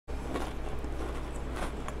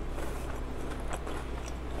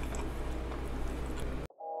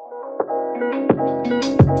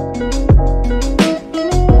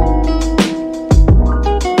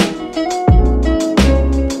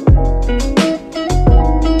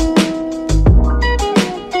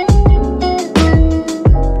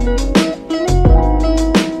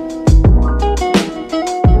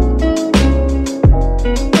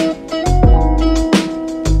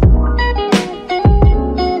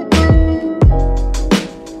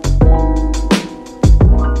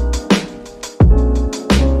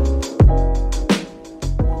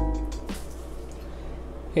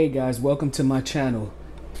Hey guys, welcome to my channel.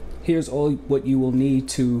 Here's all what you will need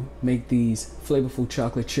to make these flavorful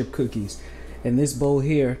chocolate chip cookies. In this bowl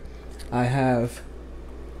here, I have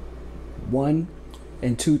 1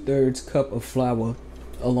 2/3 cup of flour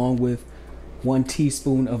along with 1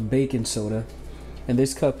 teaspoon of baking soda. In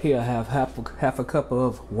this cup here, I have half a cup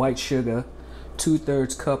of white sugar,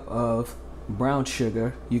 2/3 cup of brown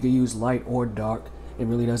sugar. You can use light or dark, it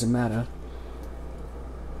really doesn't matter.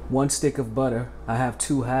 1 stick of butter. I have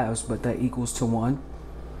 2 halves, but that equals to 1.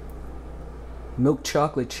 Milk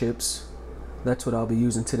chocolate chips, that's what I'll be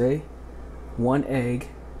using today. 1 egg.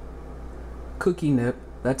 Cookie nip,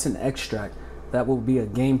 that's an extract. That will be a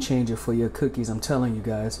game changer for your cookies, I'm telling you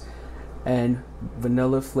guys. And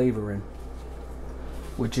vanilla flavoring,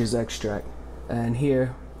 which is extract. And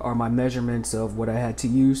here are my measurements of what I had to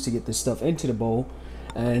use to get this stuff into the bowl,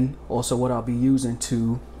 and also what I'll be using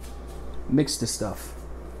to mix the stuff.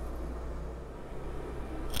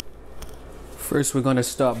 First, we're going to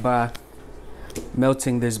start by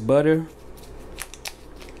melting this butter.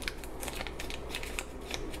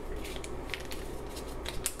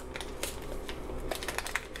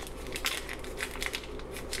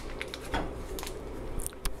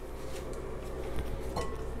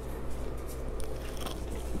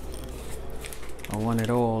 I want it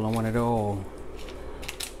all, I want it all.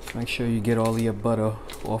 Make sure you get all of your butter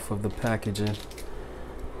off of the packaging.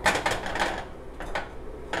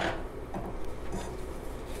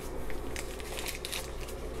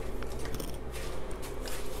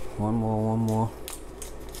 One more.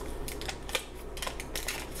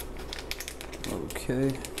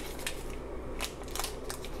 Okay.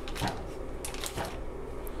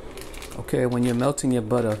 Okay, when you're melting your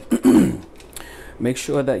butter, make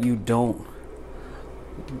sure that you don't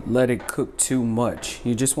let it cook too much.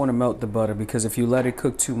 You just want to melt the butter, because if you let it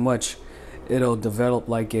cook too much, it'll develop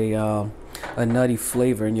like a nutty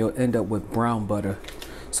flavor and you'll end up with brown butter.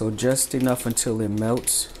 So just enough until it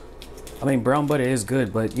melts. I mean, brown butter is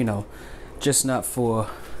good, but you know, just not for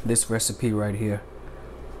this recipe right here.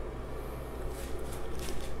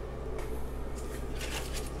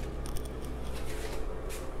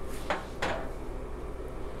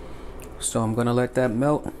 So I'm gonna let that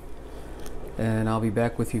melt, and I'll be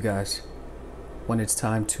back with you guys when it's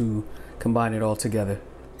time to combine it all together.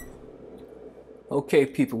 Okay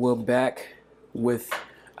people, we're back with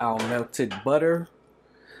our melted butter,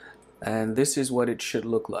 and this is what it should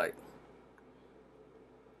look like.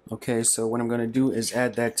 Okay, so what I'm going to do is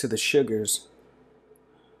add that to the sugars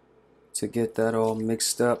to get that all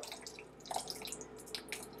mixed up.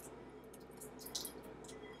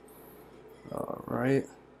 All right.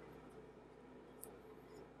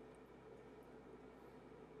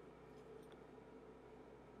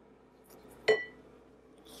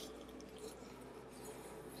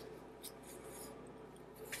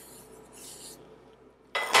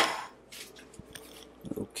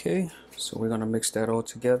 Okay, so we're going to mix that all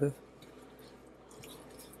together.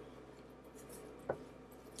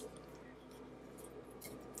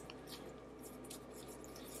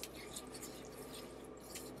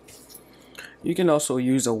 You can also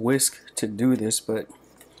use a whisk to do this, but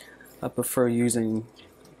I prefer using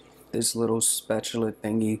this little spatula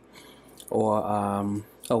thingy or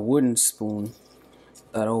a wooden spoon.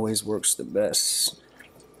 That always works the best.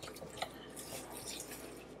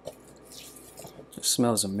 It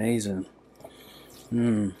smells amazing.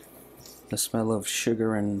 The smell of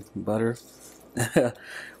sugar and butter. I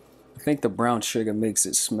think the brown sugar makes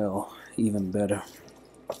it smell even better.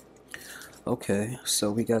 Okay,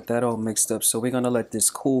 so we got that all mixed up. So we're gonna let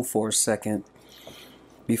this cool for a second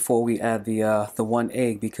before we add the 1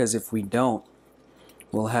 egg, because if we don't,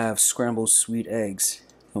 we'll have scrambled sweet eggs,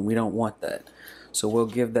 and we don't want that. So we'll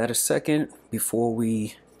give that a second before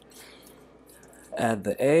we add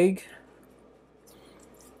the egg.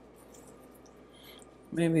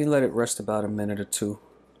 Maybe let it rest about a minute or two.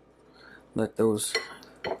 Let those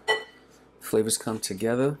flavors come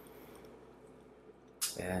together,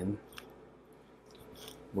 and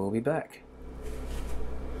we'll be back.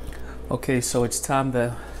 Okay, so it's time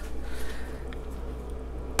to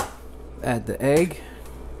add the egg,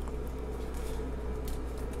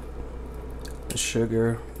 the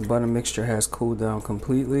sugar. The butter mixture has cooled down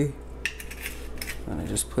completely, and I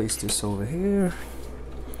just place this over here.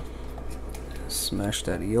 Smash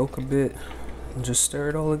that yolk a bit and just stir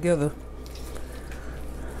it all together.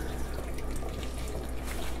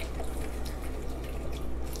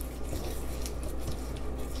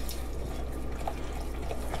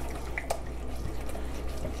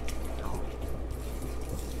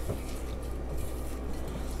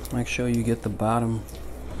 Make sure you get the bottom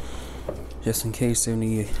just in case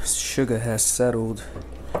any sugar has settled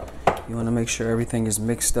You want to make sure everything is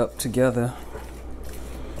mixed up together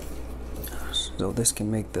so this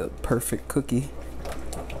can make the perfect cookie.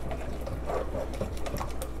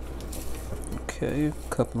 Okay, a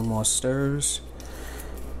couple more stirs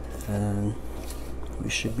and we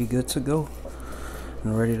should be good to go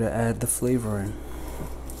and ready to add the flavoring.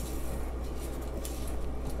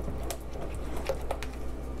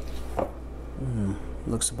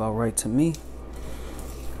 Looks about right to me.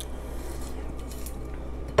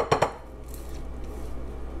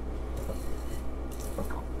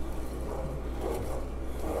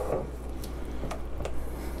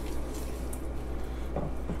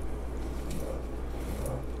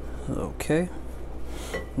 Okay,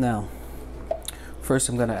 now first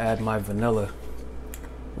I'm gonna add my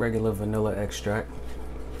regular vanilla extract,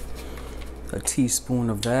 a teaspoon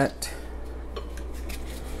of that.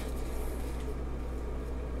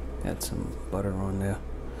 Add some butter on there.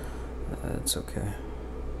 That's okay.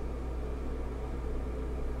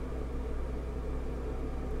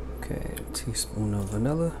 Okay, a teaspoon of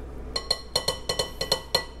vanilla.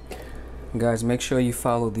 Guys, make sure you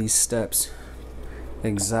follow these steps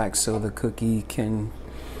exact so the cookie can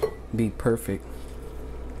be perfect.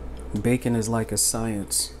 Baking is like a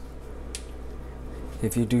science.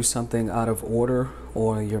 If you do something out of order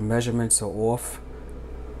or your measurements are off,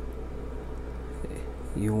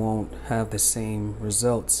 you won't have the same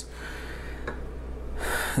results.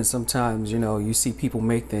 And sometimes, you know, you see people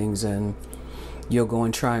make things and you'll go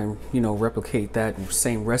and try and, you know, replicate that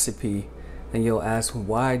same recipe, and you'll ask,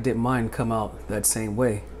 why did mine come out that same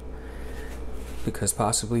way? Because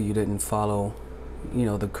possibly you didn't follow, you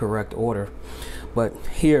know, the correct order. But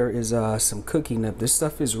here is some cookie nip. This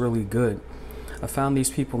stuff is really good. I found these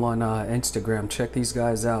people on Instagram. Check these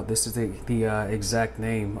guys out. This is the exact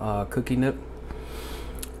name, Cookie Nip.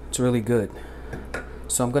 It's really good.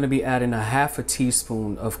 So I'm going to be adding a half a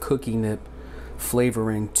teaspoon of cookie nip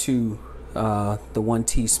flavoring to the 1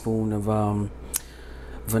 teaspoon of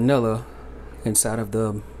vanilla inside of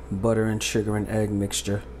the butter and sugar and egg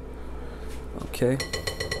mixture. Okay.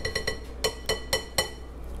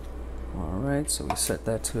 Alright, so we set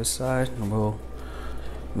that to the side and we'll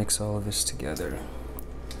mix all of this together.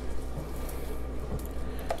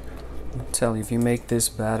 I'm telling you, if you make this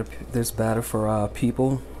batter for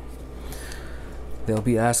people, they'll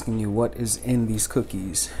be asking you what is in these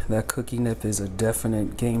cookies. That cookie nip is a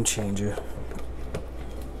definite game changer.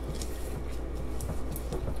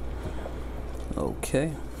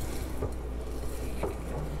 Okay.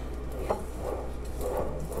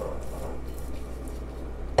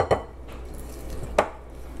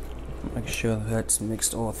 Make sure that's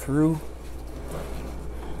mixed all through.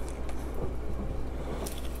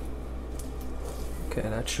 Okay,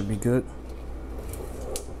 that should be good.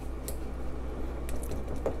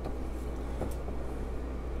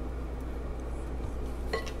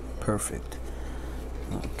 Perfect.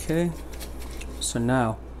 Okay, so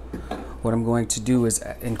now what I'm going to do is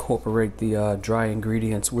incorporate the dry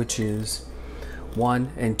ingredients, which is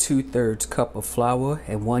 1 2/3 cup of flour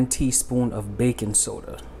and 1 teaspoon of baking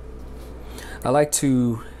soda. I like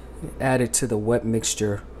to add it to the wet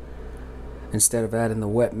mixture instead of adding the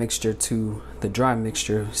wet mixture to the dry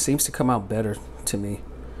mixture. It seems to come out better to me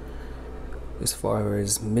as far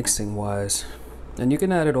as mixing wise. And you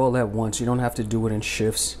can add it all at once. You don't have to do it in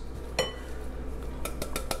shifts.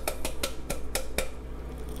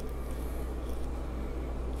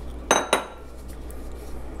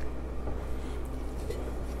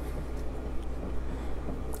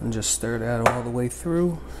 And just stir that all the way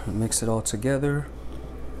through and mix it all together.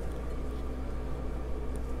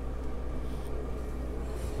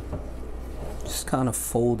 Just kind of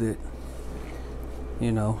fold it,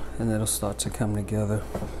 you know, and it'll start to come together.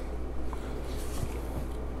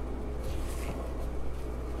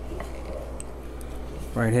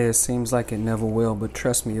 Right here, it seems like it never will, but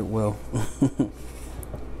trust me, it will.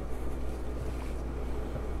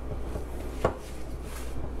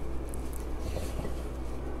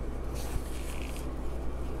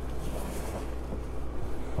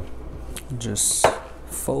 Just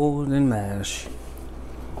fold and mash.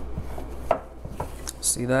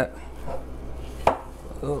 See that?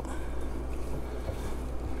 Oh.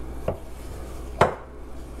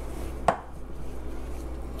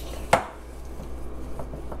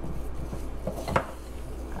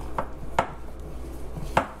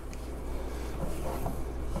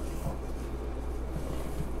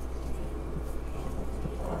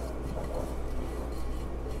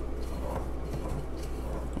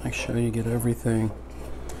 Make sure you get everything.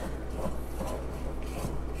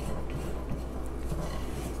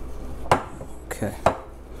 Okay.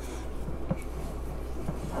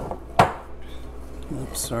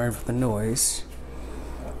 Oops, sorry for the noise.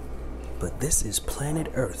 But this is planet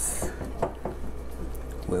Earth,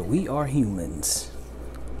 where we are humans.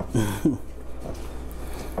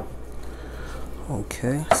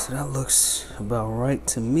 Okay, so that looks about right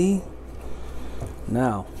to me.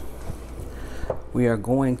 Now, we are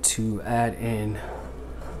going to add in,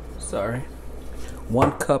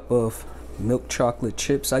 1 cup of milk chocolate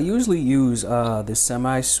chips. I usually use the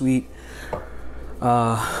semi-sweet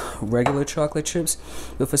regular chocolate chips,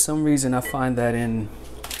 but for some reason I find that in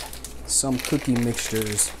some cookie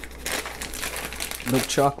mixtures, milk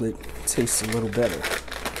chocolate tastes a little better.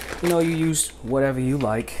 You know, you use whatever you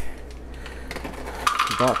like.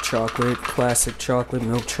 Dark chocolate, classic chocolate,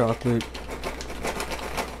 milk chocolate.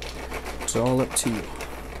 It's all up to you.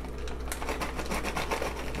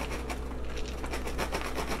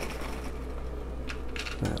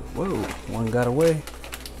 Whoa, one got away.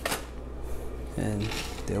 And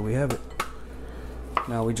there we have it.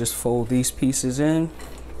 Now we just fold these pieces in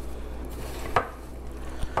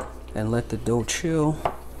and let the dough chill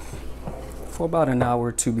for about an hour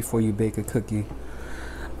or two before you bake a cookie.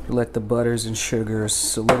 Let the butters and sugars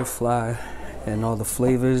solidify and all the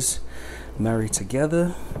flavors marry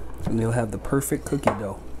together, and you'll have the perfect cookie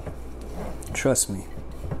dough. Trust me.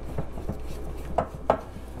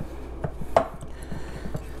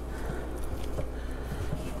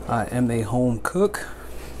 I am a home cook,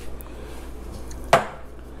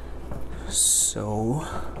 so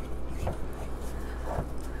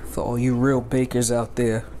for all you real bakers out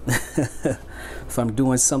there, if I'm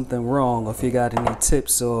doing something wrong or if you got any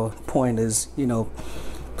tips or pointers, you know,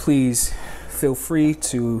 please feel free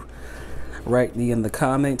to write me in the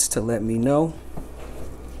comments to let me know.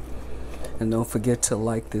 And don't forget to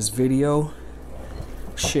like this video,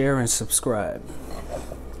 share, and subscribe.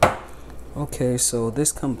 Okay, so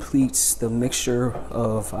this completes the mixture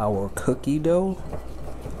of our cookie dough.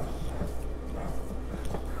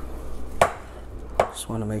 Just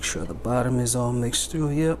want to make sure the bottom is all mixed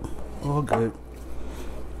through. Yep, all good.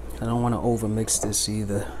 I don't want to over mix this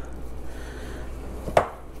either.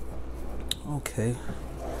 Okay,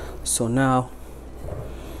 so now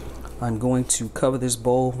I'm going to cover this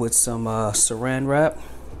bowl with some saran wrap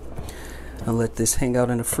and let this hang out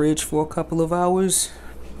in the fridge for a couple of hours.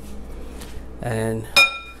 And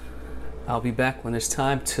I'll be back when it's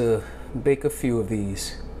time to bake a few of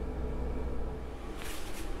these.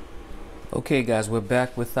 Okay guys, we're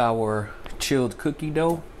back with our chilled cookie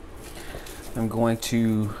dough. I'm going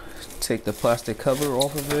to take the plastic cover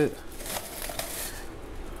off of it.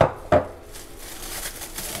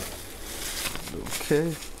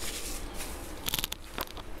 Okay.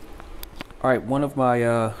 Alright, one of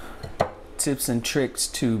my tips and tricks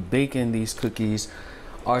to baking these cookies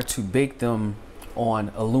are to bake them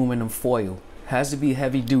on aluminum foil. Has to be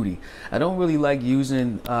heavy duty. I don't really like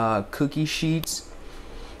using cookie sheets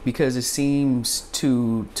because it seems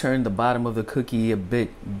to turn the bottom of the cookie a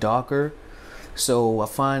bit darker. So I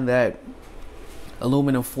find that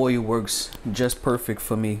aluminum foil works just perfect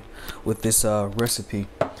for me with this recipe.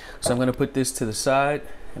 So I'm gonna put this to the side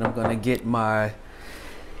and I'm gonna get my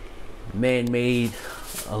man-made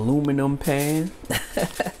aluminum pan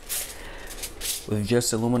with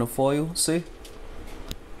just aluminum foil. See?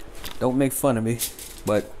 Don't make fun of me,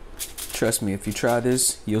 but trust me, if you try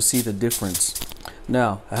this, you'll see the difference.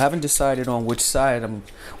 Now, I haven't decided on which size I'm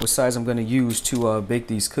going to use to bake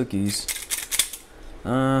these cookies.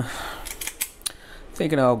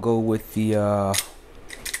 Thinking I'll go with the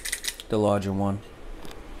larger one,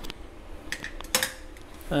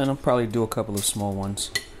 and I'll probably do a couple of small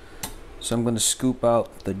ones. So I'm going to scoop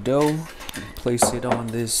out the dough, place it on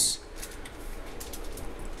this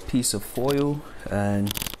piece of foil,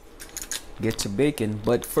 and get to baking.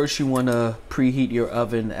 But first you want to preheat your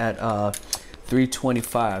oven at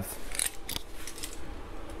 325.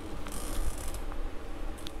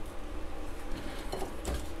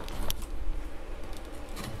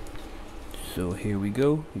 So here we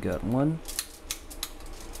go. We got one.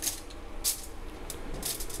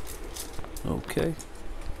 Okay.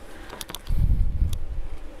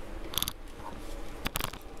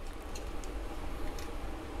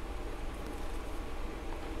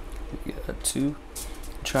 We got two.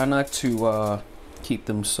 Try not to keep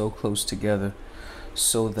them so close together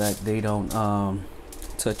so that they don't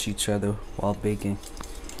touch each other while baking.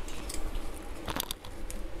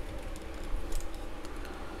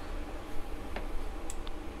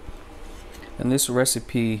 And this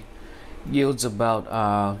recipe yields about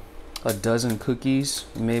a dozen cookies,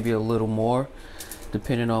 maybe a little more,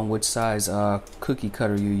 depending on which size cookie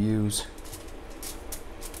cutter you use.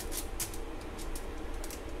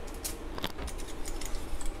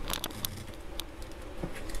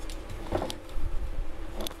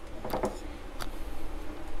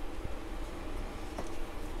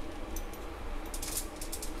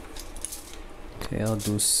 Okay, I'll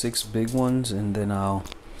do 6 big ones and then I'll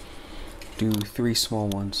do 3 small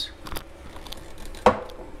ones.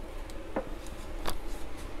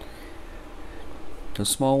 The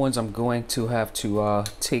small ones I'm going to have to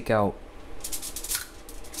take out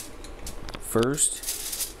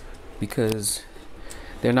first because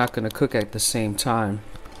they're not going to cook at the same time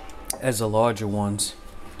as the larger ones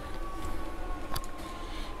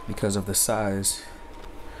because of the size.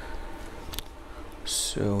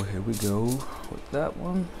 So here we go with that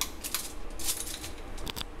one.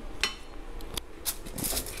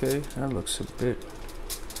 Okay, that looks a bit.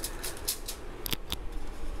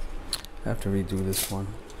 I have to redo this one.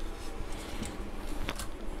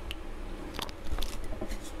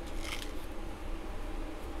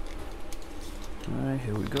 Alright,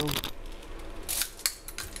 here we go.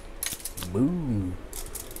 Boom.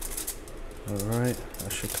 Alright,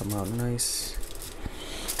 that should come out nice.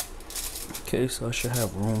 Okay, so I should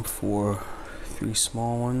have room for 3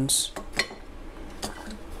 small ones.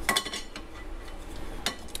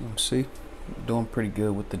 Let's see, doing pretty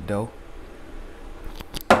good with the dough.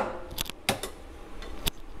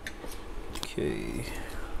 Okay.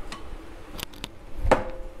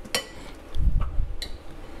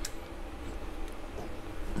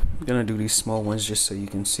 I'm gonna do these small ones just so you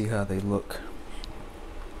can see how they look.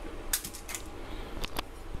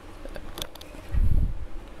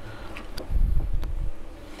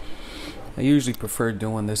 I usually prefer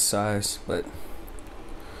doing this size, but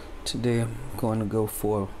today I'm going to go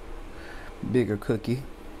for a bigger cookie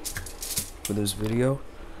for this video.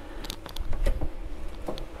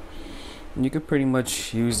 And you could pretty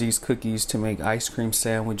much use these cookies to make ice cream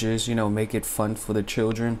sandwiches, you know, make it fun for the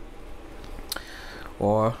children,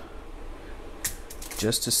 or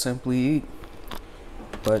just to simply eat.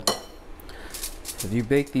 But if you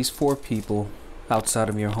bake these for people outside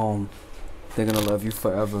of your home, they're gonna love you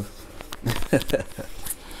forever.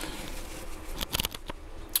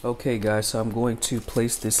 Okay guys, so I'm going to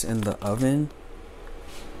place this in the oven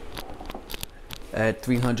at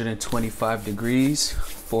 325 degrees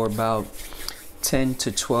for about 10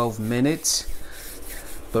 to 12 minutes.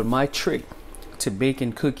 But my trick to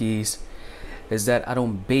baking cookies is that I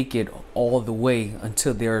don't bake it all the way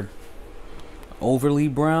until they're overly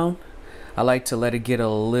brown. I like to let it get a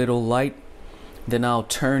little light, then I'll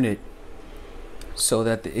turn it so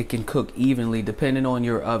that it can cook evenly depending on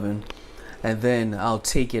your oven, and then I'll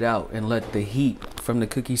take it out and let the heat from the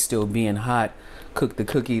cookie still being hot cook the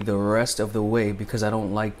cookie the rest of the way, because I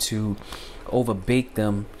don't like to over bake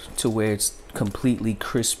them to where it's completely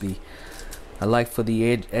crispy. I like for the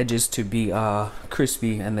edges to be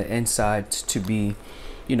crispy and the insides to be,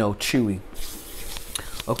 you know, chewy.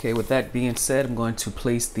 Okay, with that being said, I'm going to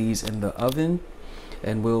place these in the oven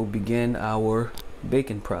and we'll begin our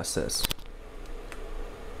baking process.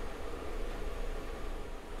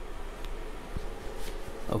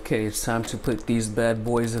 Okay, it's time to put these bad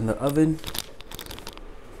boys in the oven.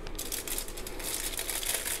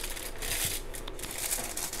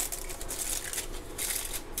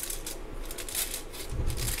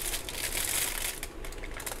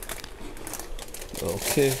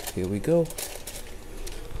 Okay, here we go.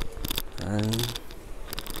 And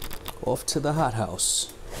off to the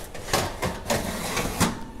hothouse.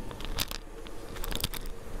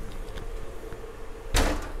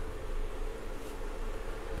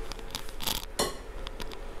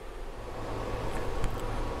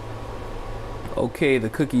 Okay, the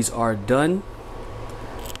cookies are done.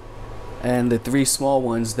 And the 3 small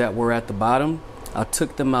ones that were at the bottom, I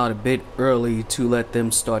took them out a bit early to let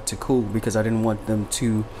them start to cool because I didn't want them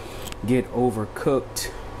to get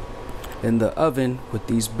overcooked in the oven with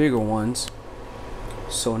these bigger ones.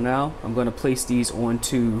 So now I'm going to place these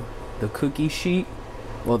onto the cookie sheet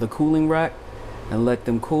or the cooling rack and let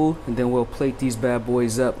them cool, and then we'll plate these bad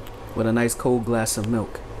boys up with a nice cold glass of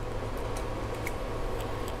milk.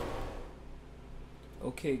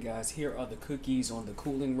 Okay guys, here are the cookies on the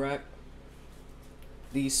cooling rack.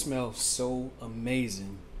 These smell so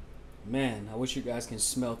amazing. Man, I wish you guys can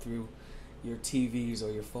smell through your TVs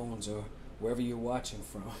or your phones or wherever you're watching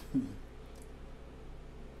from.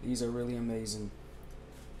 These are really amazing.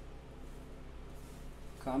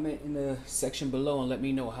 Comment in the section below and let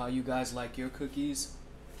me know how you guys like your cookies,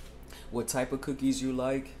 what type of cookies you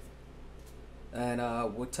like, and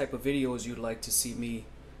what type of videos you'd like to see me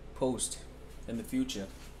post in the future.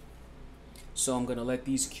 So I'm gonna let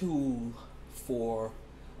these cool for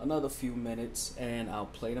another few minutes and I'll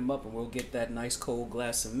plate them up and we'll get that nice cold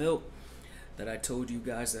glass of milk that I told you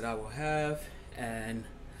guys that I will have, and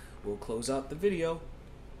we'll close out the video.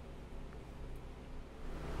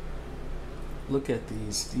 Look at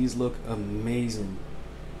these look amazing.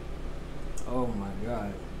 Oh my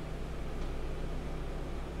god.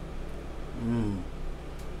 And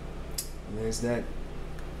there's that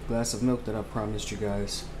glass of milk that I promised you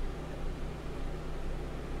guys.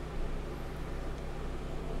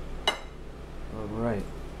 All right.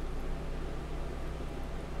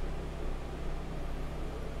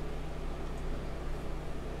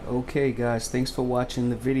 Okay guys, thanks for watching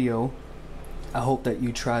the video. I hope that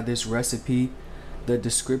you try this recipe. The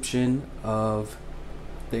description of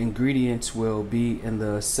the ingredients will be in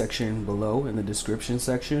the section below, in the description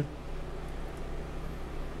section.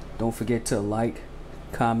 Don't forget to like,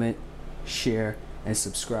 comment, share, and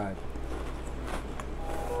subscribe.